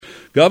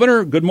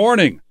Governor, good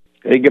morning.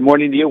 Hey, good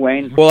morning to you,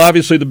 Wayne. Well,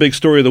 obviously the big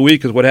story of the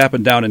week is what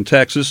happened down in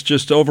Texas.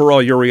 Just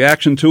overall your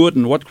reaction to it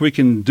and what we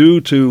can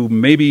do to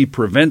maybe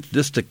prevent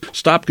this to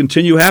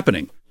continue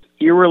happening.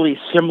 Eerily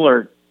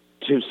similar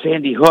to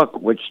Sandy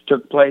Hook, which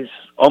took place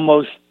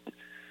almost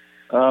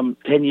 10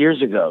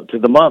 years ago to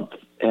the month.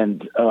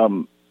 And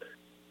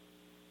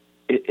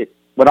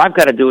what I've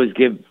got to do is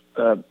give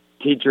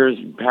teachers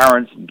and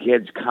parents and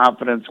kids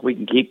confidence we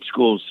can keep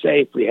schools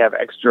safe. We have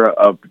extra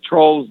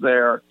patrols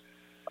there.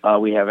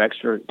 We have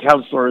extra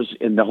counselors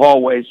in the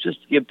hallways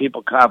just to give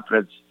people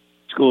confidence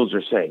schools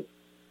are safe.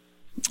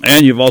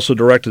 And you've also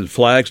directed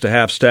flags to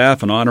half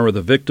staff in honor of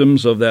the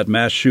victims of that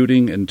mass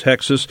shooting in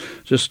Texas.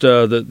 Just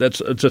that's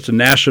a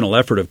national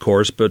effort, of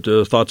course, but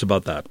thoughts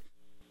about that?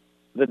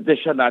 That this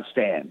shall not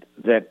stand.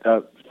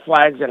 That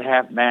flags at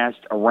half-mast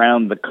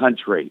around the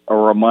country are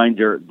a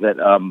reminder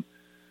that,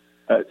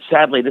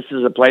 sadly, this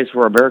is a place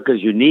where America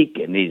is unique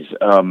in these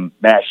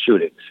mass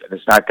shootings, and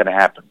it's not going to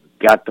happen.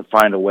 We've got to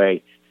find a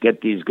way get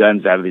these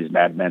guns out of these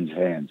madmen's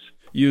hands.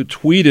 You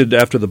tweeted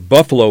after the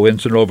Buffalo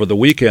incident over the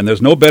weekend,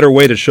 there's no better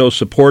way to show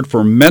support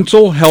for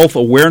Mental Health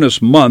Awareness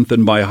Month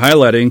than by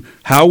highlighting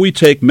how we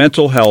take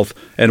mental health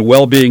and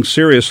well-being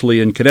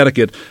seriously in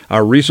Connecticut.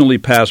 Our recently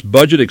passed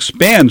budget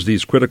expands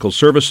these critical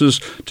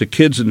services to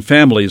kids and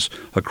families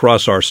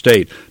across our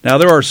state. Now,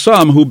 there are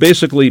some who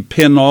basically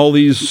pin all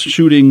these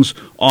shootings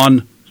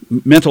on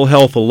mental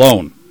health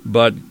alone,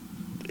 but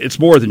it's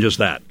more than just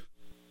that.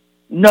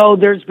 No,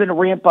 there's been a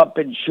ramp-up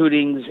in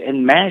shootings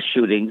and mass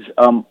shootings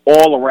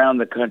all around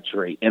the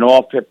country in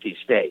all 50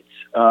 states.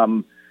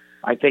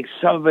 I think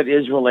some of it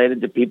is related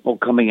to people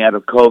coming out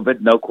of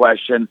COVID, no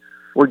question.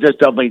 We're just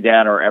doubling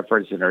down our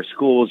efforts in our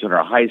schools and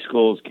our high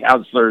schools,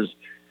 counselors.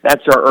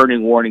 That's our early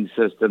warning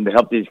system to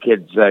help these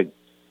kids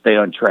stay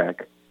on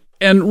track.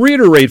 And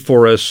reiterate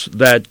for us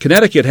that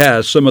Connecticut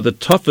has some of the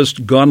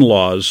toughest gun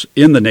laws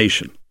in the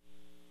nation.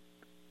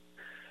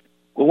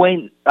 Well,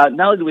 Wayne, not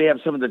only do we have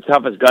some of the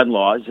toughest gun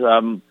laws,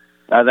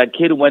 that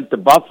kid who went to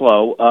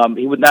Buffalo,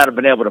 he would not have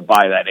been able to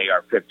buy that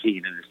AR-15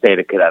 in the state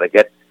of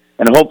Connecticut,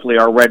 and hopefully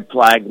our red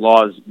flag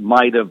laws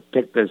might have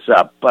picked this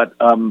up. But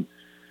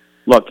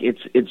look,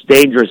 it's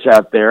dangerous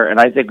out there, and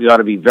I think we ought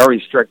to be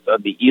very strict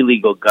on the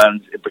illegal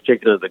guns, in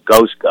particular the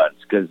ghost guns,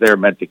 because they're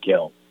meant to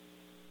kill.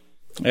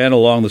 And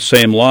along the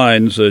same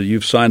lines,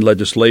 you've signed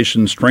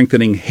legislation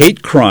strengthening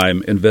hate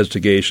crime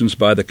investigations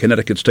by the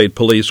Connecticut State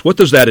Police. What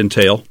does that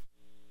entail?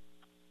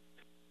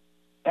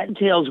 That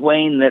entails,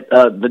 Wayne, that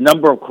the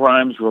number of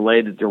crimes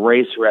related to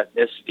race or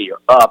ethnicity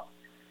are up,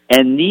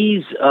 and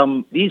these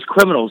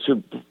criminals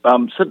who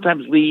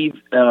sometimes leave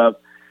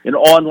an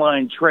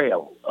online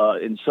trail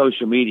in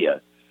social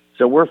media.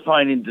 So we're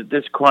finding that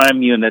this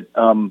crime unit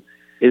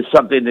is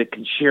something that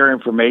can share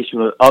information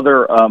with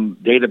other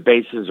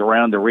databases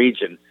around the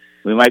region.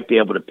 We might be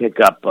able to pick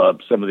up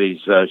some of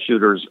these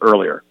shooters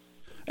earlier.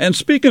 And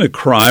speaking of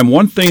crime,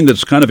 one thing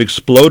that's kind of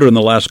exploded in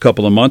the last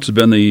couple of months has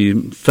been the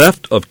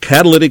theft of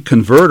catalytic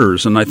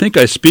converters. And I think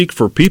I speak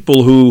for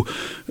people who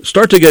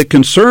start to get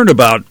concerned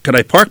about, can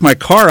I park my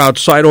car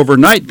outside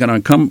overnight? When I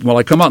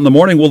come out in the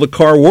morning, will the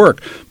car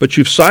work? But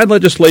you've signed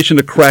legislation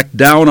to crack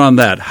down on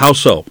that. How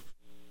so?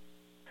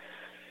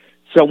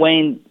 So,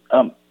 Wayne,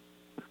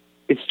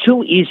 it's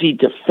too easy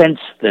to fence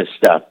this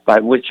stuff, by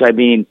which I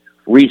mean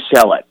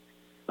resell it.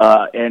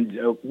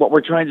 And what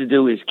we're trying to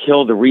do is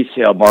kill the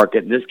resale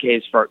market, in this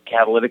case for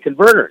catalytic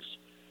converters,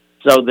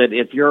 so that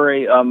if you're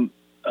a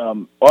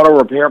auto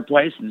repair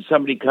place and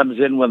somebody comes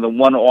in with a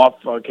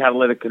one-off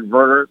catalytic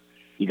converter,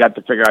 you got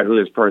to figure out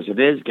who this person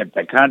is, get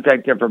their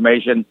contact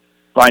information,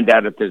 find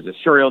out if there's a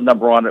serial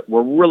number on it.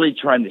 We're really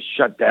trying to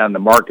shut down the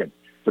market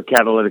for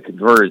catalytic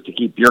converters to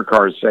keep your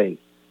cars safe.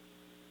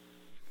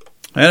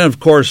 And, of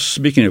course,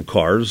 speaking of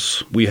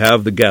cars, we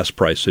have the gas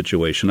price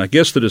situation. I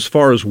guess that as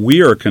far as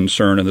we are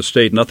concerned in the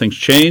state, nothing's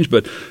changed.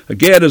 But,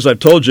 again, as I've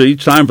told you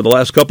each time for the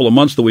last couple of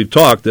months that we've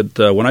talked,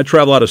 that when I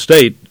travel out of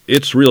state,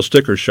 it's real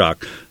sticker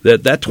shock.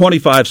 That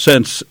 25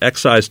 cents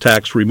excise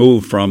tax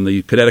removed from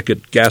the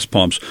Connecticut gas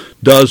pumps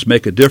does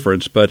make a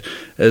difference. But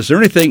is there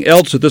anything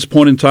else at this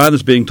point in time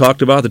that's being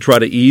talked about to try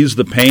to ease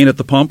the pain at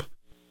the pump?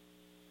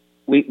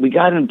 We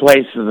got in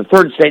place as the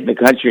third state in the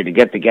country to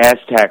get the gas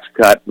tax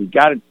cut.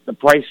 The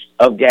price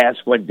of gas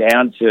went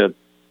down to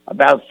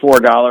about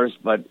 $4,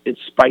 but it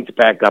spiked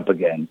back up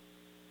again.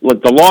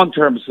 Look, the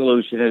long-term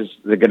solution is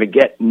they're going to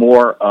get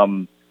more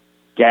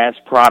gas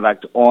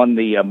product on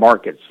the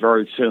markets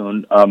very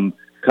soon,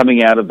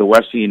 coming out of the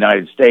western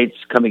United States,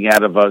 coming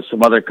out of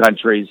some other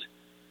countries.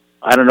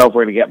 I don't know if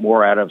we're going to get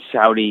more out of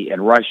Saudi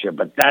and Russia,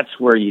 but that's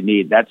where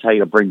that's how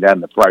you bring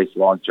down the price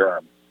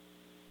long-term.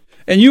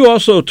 And you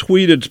also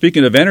tweeted,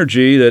 speaking of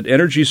energy, that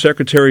Energy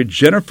Secretary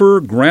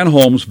Jennifer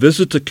Granholm's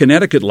visit to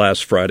Connecticut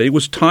last Friday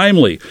was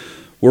timely.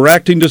 We're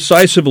acting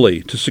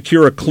decisively to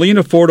secure a clean,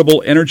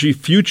 affordable energy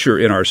future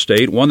in our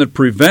state, one that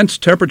prevents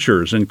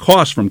temperatures and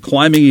costs from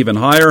climbing even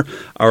higher.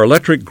 Our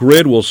electric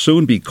grid will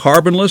soon be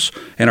carbonless,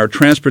 and our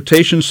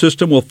transportation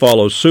system will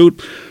follow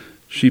suit.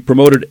 She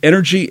promoted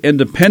energy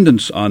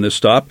independence on this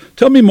stop.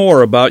 Tell me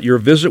more about your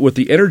visit with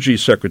the Energy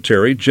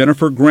Secretary,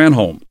 Jennifer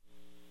Granholm.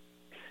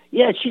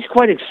 Yeah, she's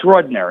quite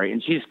extraordinary,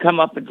 and she's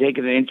come up and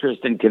taken an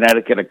interest in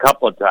Connecticut a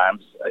couple of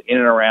times in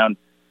and around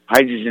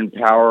hydrogen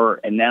power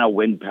and now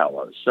wind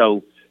power.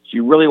 So she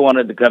really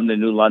wanted to come to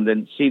New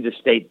London, see the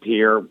State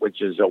Pier,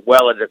 which is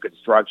well under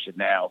construction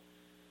now.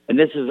 And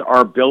this is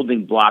our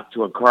building block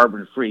to a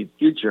carbon-free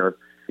future.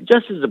 And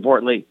just as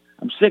importantly,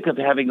 I'm sick of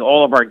having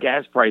all of our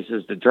gas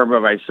prices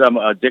determined by some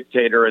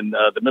dictator in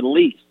the Middle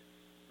East.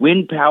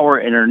 Wind power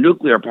and our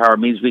nuclear power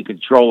means we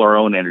control our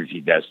own energy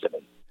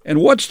destiny.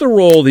 And what's the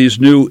role these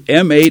new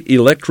M8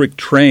 electric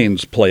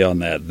trains play on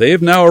that?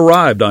 They've now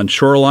arrived on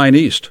Shoreline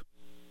East.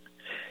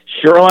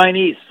 Shoreline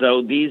East.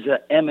 So these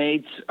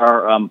M8s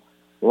are a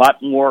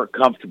lot more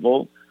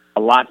comfortable,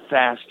 a lot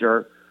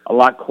faster, a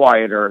lot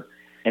quieter,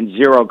 and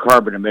zero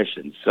carbon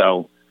emissions.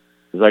 So,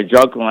 as I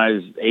joke, when I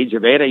was age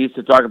of 8, I used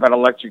to talk about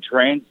electric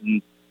trains,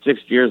 and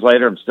 60 years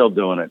later, I'm still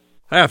doing it.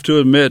 I have to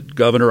admit,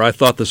 Governor, I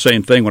thought the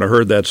same thing when I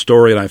heard that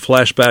story, and I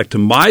flashed back to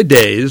my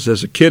days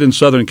as a kid in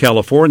Southern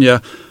California.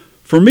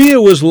 For me,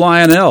 it was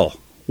Lionel.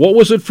 What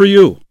was it for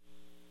you?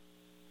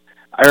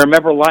 I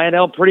remember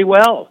Lionel pretty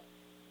well.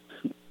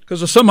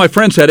 Because some of my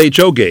friends had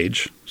HO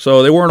gauge,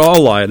 so they weren't all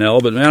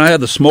Lionel. But man, I had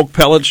the smoke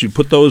pellets. You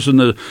put those in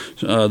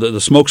the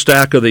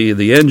smokestack of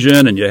the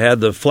engine, and you had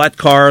the flat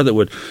car that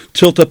would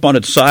tilt up on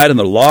its side, and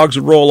the logs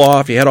would roll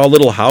off. You had all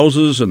little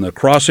houses and the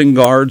crossing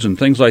guards and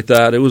things like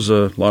that. It was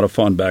a lot of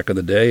fun back in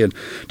the day. And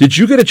did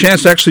you get a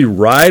chance to actually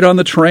ride on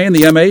the train,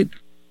 the M8?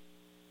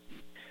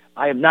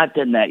 I have not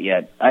done that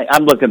yet.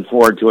 I'm looking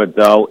forward to it,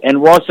 though.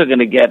 And we're also going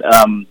to get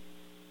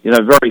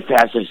very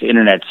fastest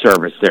internet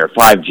service there,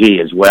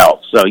 5G as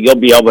well. So you'll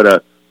be able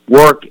to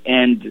work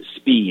and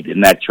speed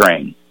in that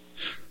train.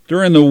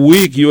 During the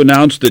week, you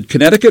announced that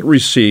Connecticut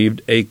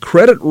received a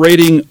credit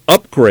rating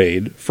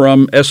upgrade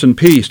from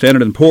S&P,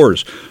 Standard &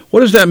 Poor's.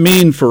 What does that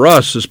mean for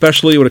us,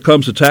 especially when it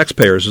comes to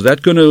taxpayers? Is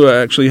that going to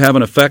actually have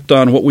an effect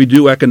on what we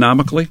do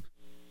economically?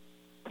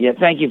 Yeah,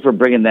 thank you for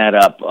bringing that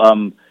up.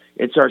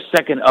 It's our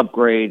second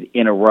upgrade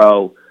in a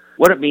row.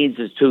 What it means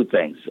is two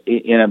things.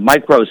 In a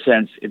micro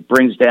sense, it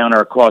brings down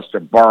our cost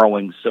of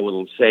borrowing, so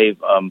it'll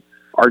save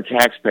our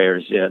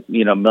taxpayers,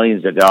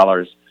 millions of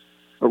dollars.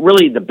 But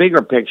really, the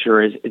bigger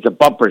picture is it's a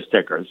bumper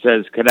sticker. It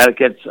says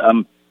Connecticut's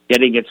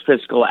getting its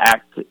fiscal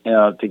act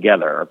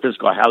together, our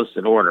fiscal house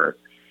in order.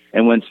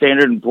 And when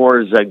Standard &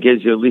 Poor's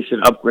gives you at least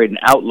an upgrade and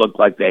outlook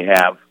like they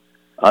have,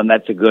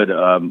 that's a good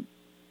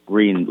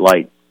green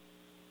light.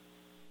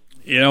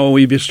 You know,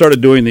 we started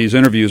doing these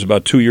interviews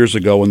about 2 years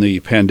ago when the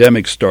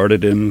pandemic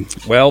started, and,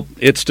 well,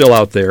 it's still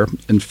out there.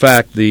 In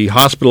fact, the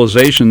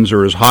hospitalizations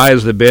are as high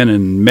as they've been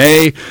in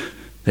May.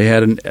 They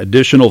had an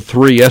additional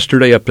 3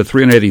 yesterday, up to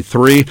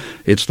 383.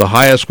 It's the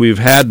highest we've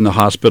had in the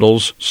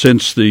hospitals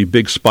since the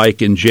big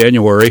spike in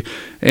January.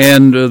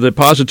 And the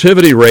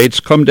positivity rates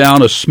come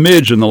down a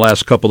smidge in the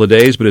last couple of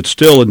days, but it's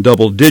still in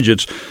double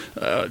digits.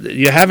 Do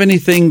you have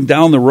anything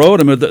down the road?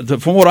 I mean,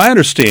 from what I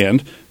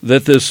understand,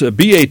 that this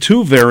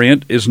BA2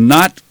 variant is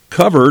not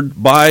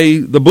covered by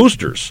the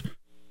boosters.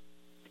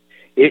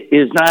 It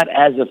is not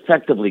as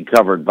effectively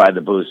covered by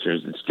the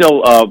boosters. It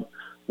still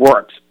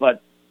works,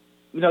 but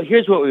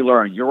here's what we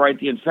learned. You're right,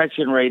 the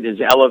infection rate is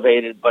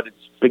elevated, but it's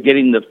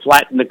beginning to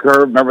flatten the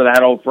curve. Remember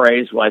that old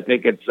phrase? Well, I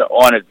think it's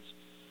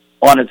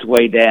on its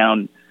way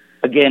down.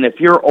 Again, if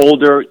you're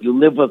older, you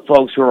live with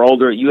folks who are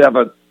older, you have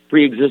a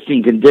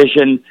pre-existing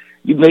condition,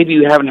 maybe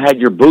you haven't had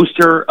your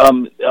booster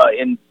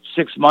in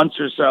 6 months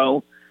or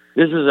so,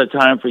 this is a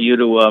time for you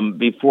to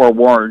be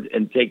forewarned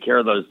and take care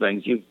of those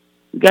things. You've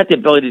got the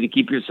ability to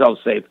keep yourself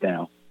safe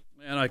now.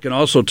 And I can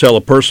also tell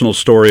a personal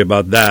story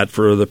about that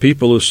for the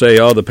people who say,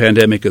 the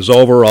pandemic is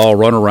over, I'll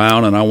run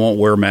around and I won't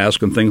wear a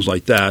mask and things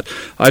like that.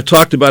 I've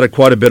talked about it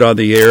quite a bit on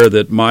the air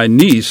that my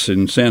niece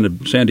in San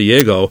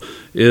Diego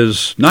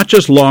is not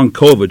just long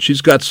COVID.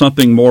 She's got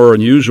something more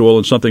unusual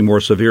and something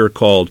more severe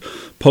called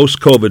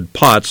post-COVID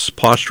POTS,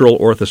 postural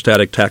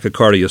orthostatic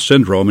tachycardia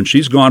syndrome, and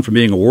she's gone from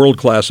being a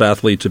world-class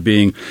athlete to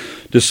being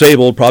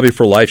disabled probably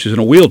for life. She's in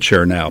a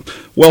wheelchair now.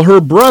 Well, her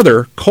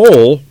brother,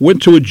 Cole,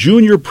 went to a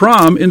junior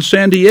prom in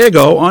San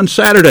Diego on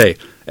Saturday,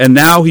 and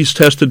now he's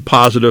tested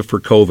positive for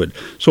COVID.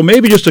 So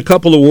maybe just a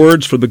couple of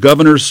words for the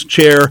governor's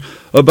chair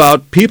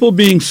about people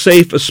being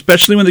safe,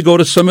 especially when they go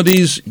to some of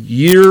these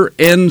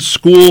year-end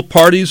school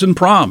parties and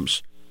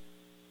proms.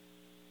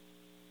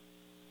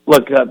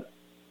 Look,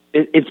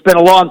 it's been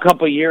a long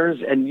couple of years,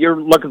 and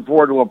you're looking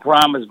forward to a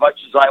prom as much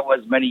as I was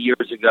many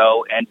years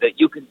ago, and that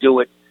you can do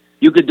it.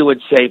 You could do it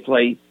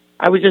safely.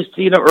 I would just,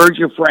 urge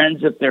your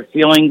friends if they're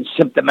feeling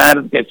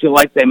symptomatic, they feel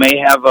like they may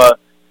have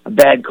a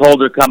bad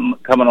cold or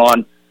coming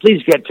on,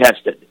 please get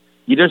tested.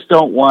 You just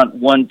don't want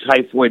one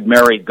typhoid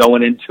Mary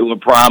going into a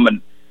prom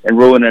and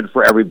ruin it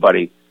for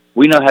everybody.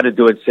 We know how to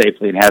do it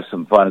safely and have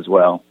some fun as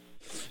well.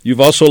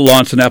 You've also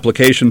launched an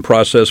application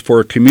process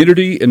for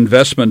Community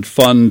Investment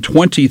Fund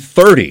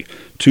 2030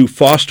 to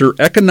foster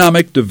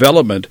economic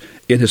development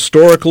in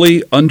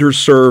historically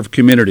underserved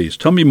communities.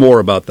 Tell me more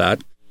about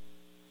that.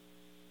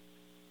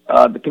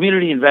 the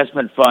Community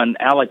Investment Fund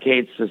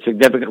allocates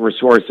significant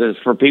resources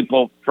for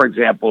people, for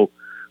example,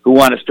 who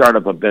want to start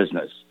up a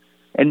business.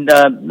 And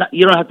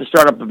you don't have to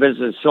start up a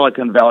business in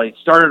Silicon Valley.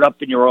 Start it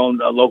up in your own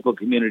local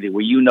community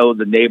where you know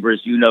the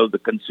neighbors, you know the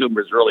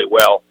consumers really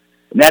well.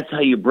 And that's how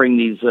you bring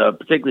these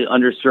particularly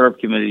underserved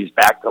communities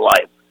back to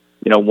life,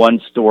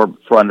 one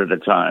storefront at a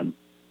time.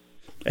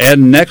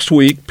 And next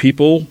week,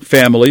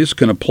 families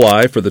can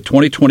apply for the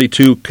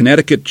 2022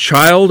 Connecticut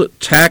Child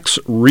Tax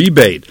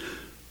Rebate.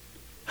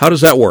 How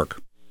does that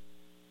work?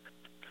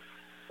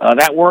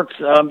 That works.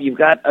 You've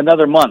got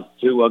another month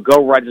to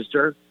go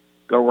register.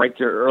 Go right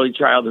to Early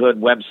Childhood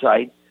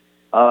website.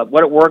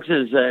 What it works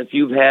is if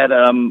you've had,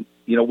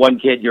 one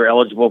kid, you're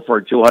eligible for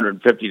a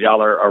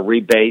 $250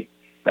 rebate.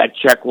 That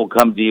check will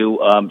come to you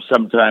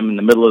sometime in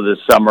the middle of the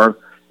summer.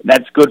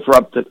 That's good for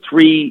up to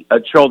 3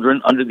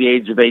 children under the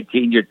age of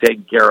 18 you're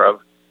taking care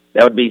of.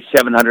 That would be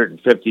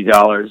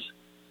 $750.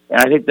 And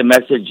I think the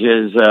message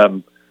is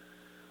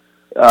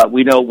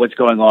we know what's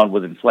going on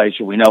with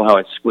inflation. We know how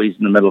it's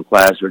squeezing the middle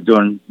class. We're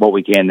doing what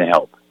we can to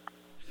help.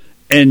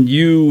 And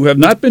you have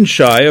not been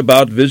shy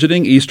about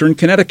visiting Eastern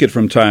Connecticut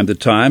from time to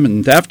time.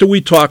 And after we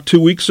talked 2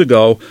 weeks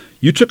ago,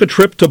 you took a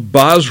trip to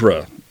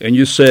Basra, and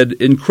you said,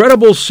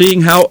 incredible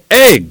seeing how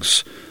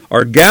eggs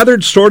are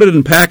gathered, sorted,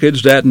 and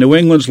packaged at New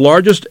England's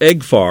largest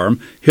egg farm,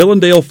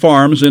 Hillendale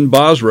Farms in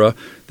Basra.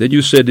 Then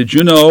you said, did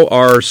you know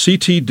our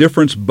CT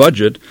Difference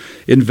budget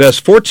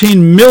invests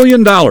 $14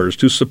 million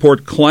to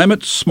support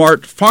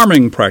climate-smart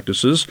farming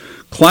practices,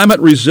 climate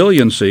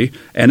resiliency,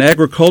 and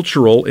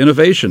agricultural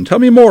innovation? Tell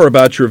me more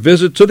about your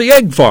visit to the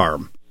egg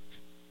farm.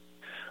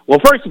 Well,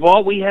 first of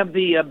all, we have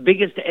the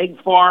biggest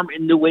egg farm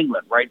in New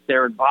England right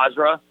there in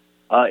Basra.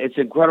 It's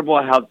incredible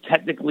how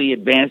technically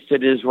advanced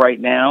it is right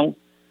now.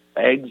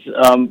 Eggs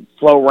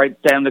flow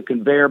right down the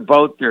conveyor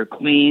belt. They're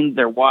cleaned,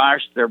 they're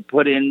washed, they're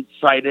put in,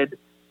 sighted.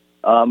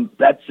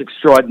 That's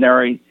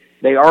extraordinary.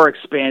 They are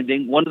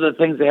expanding. One of the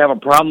things they have a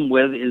problem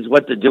with is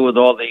what to do with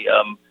all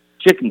the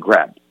chicken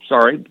crap.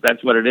 Sorry,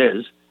 that's what it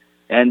is.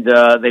 And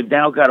they've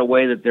now got a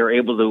way that they're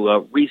able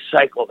to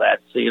recycle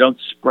that so you don't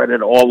spread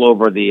it all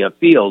over the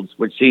fields,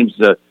 which seems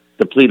to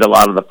deplete a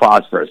lot of the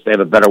phosphorus. They have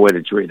a better way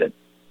to treat it.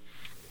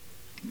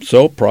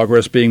 So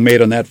progress being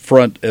made on that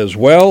front as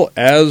well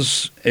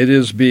as it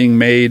is being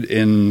made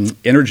in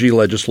energy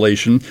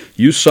legislation.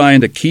 You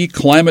signed a key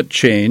climate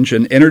change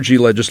and energy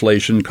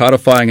legislation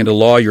codifying into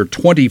law your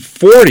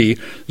 2040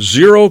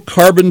 zero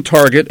carbon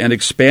target and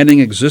expanding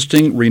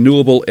existing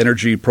renewable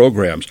energy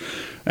programs.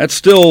 That's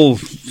still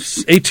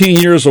 18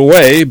 years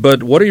away,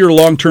 but what are your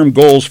long-term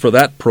goals for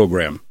that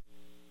program?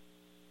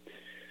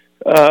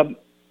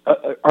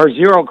 Our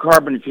zero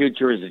carbon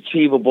future is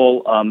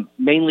achievable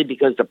mainly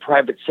because the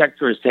private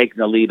sector is taking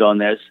the lead on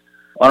this.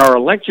 On our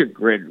electric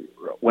grid,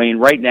 Wayne,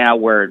 right now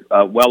we're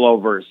well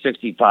over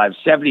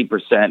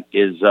 65-70%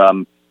 is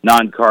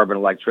non-carbon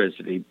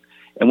electricity.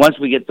 And once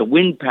we get the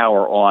wind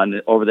power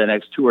on over the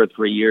next 2 or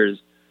 3 years,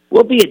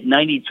 we'll be at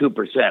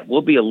 92%.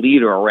 We'll be a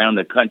leader around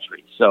the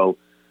country. So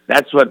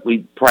that's what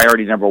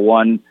priority number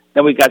one.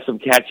 Then we got some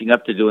catching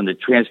up to do in the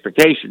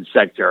transportation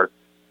sector,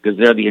 because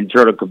there the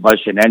internal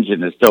combustion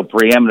engine is still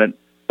preeminent.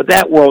 But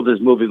that world is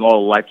moving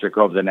all electric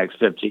over the next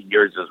 15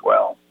 years as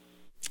well.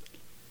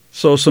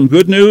 So some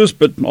good news,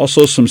 but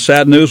also some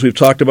sad news we've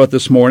talked about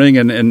this morning.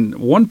 And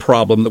one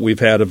problem that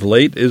we've had of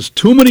late is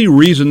too many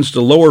reasons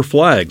to lower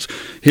flags.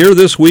 Here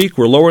this week,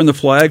 we're lowering the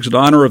flags in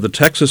honor of the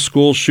Texas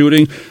school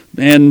shooting.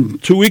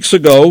 And 2 weeks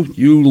ago,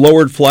 you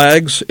lowered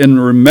flags in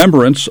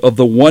remembrance of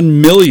the 1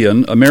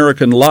 million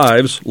American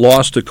lives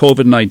lost to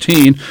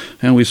COVID-19.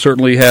 And we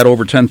certainly had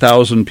over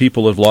 10,000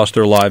 people have lost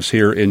their lives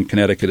here in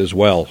Connecticut as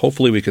well.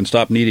 Hopefully we can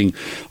stop needing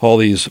all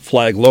these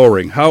flag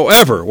lowering.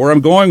 However, where I'm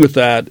going with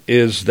that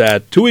is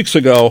that 2 weeks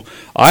ago,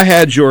 I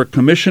had your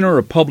Commissioner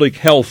of Public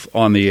Health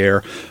on the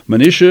air,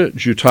 Manisha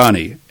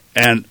Jutani.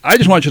 And I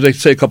just want you to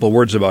say a couple of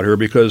words about her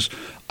because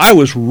I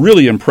was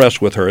really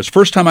impressed with her. It's the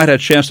first time I'd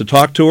had a chance to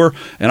talk to her,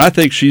 and I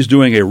think she's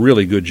doing a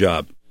really good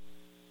job.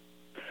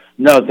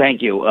 No,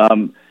 thank you.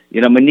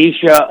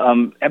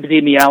 Manisha,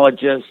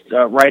 epidemiologist,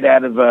 right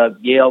out of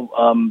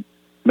Yale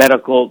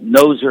Medical,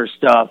 knows her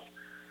stuff.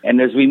 And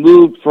as we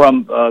moved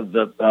from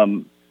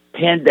the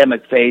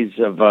pandemic phase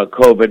of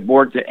COVID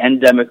more to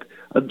endemic,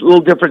 a little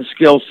different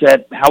skill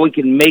set, how we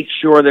can make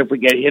sure that if we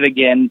get hit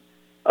again,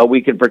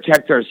 we can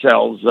protect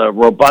ourselves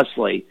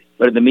robustly,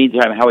 but in the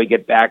meantime, how we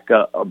get back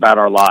about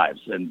our lives.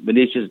 And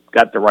Manisha's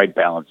got the right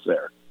balance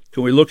there.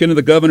 Can we look into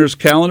the governor's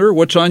calendar?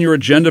 What's on your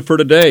agenda for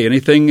today?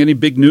 Any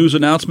big news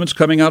announcements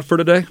coming out for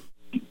today?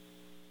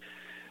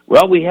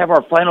 Well, we have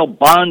our final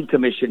bond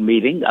commission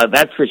meeting,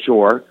 that's for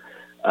sure.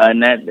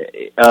 And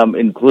that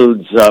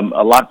includes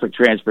a lot for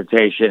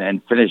transportation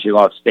and finishing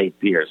off state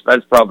piers.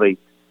 That's probably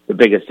the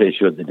biggest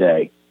issue of the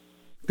day.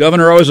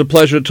 Governor, always a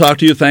pleasure to talk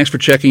to you. Thanks for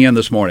checking in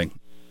this morning.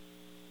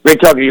 Great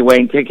talking to you,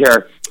 Wayne. Take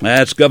care.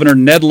 That's Governor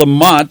Ned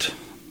Lamont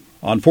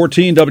on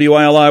 14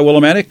 WILI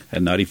Willimantic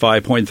and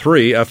 95.3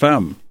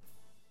 FM.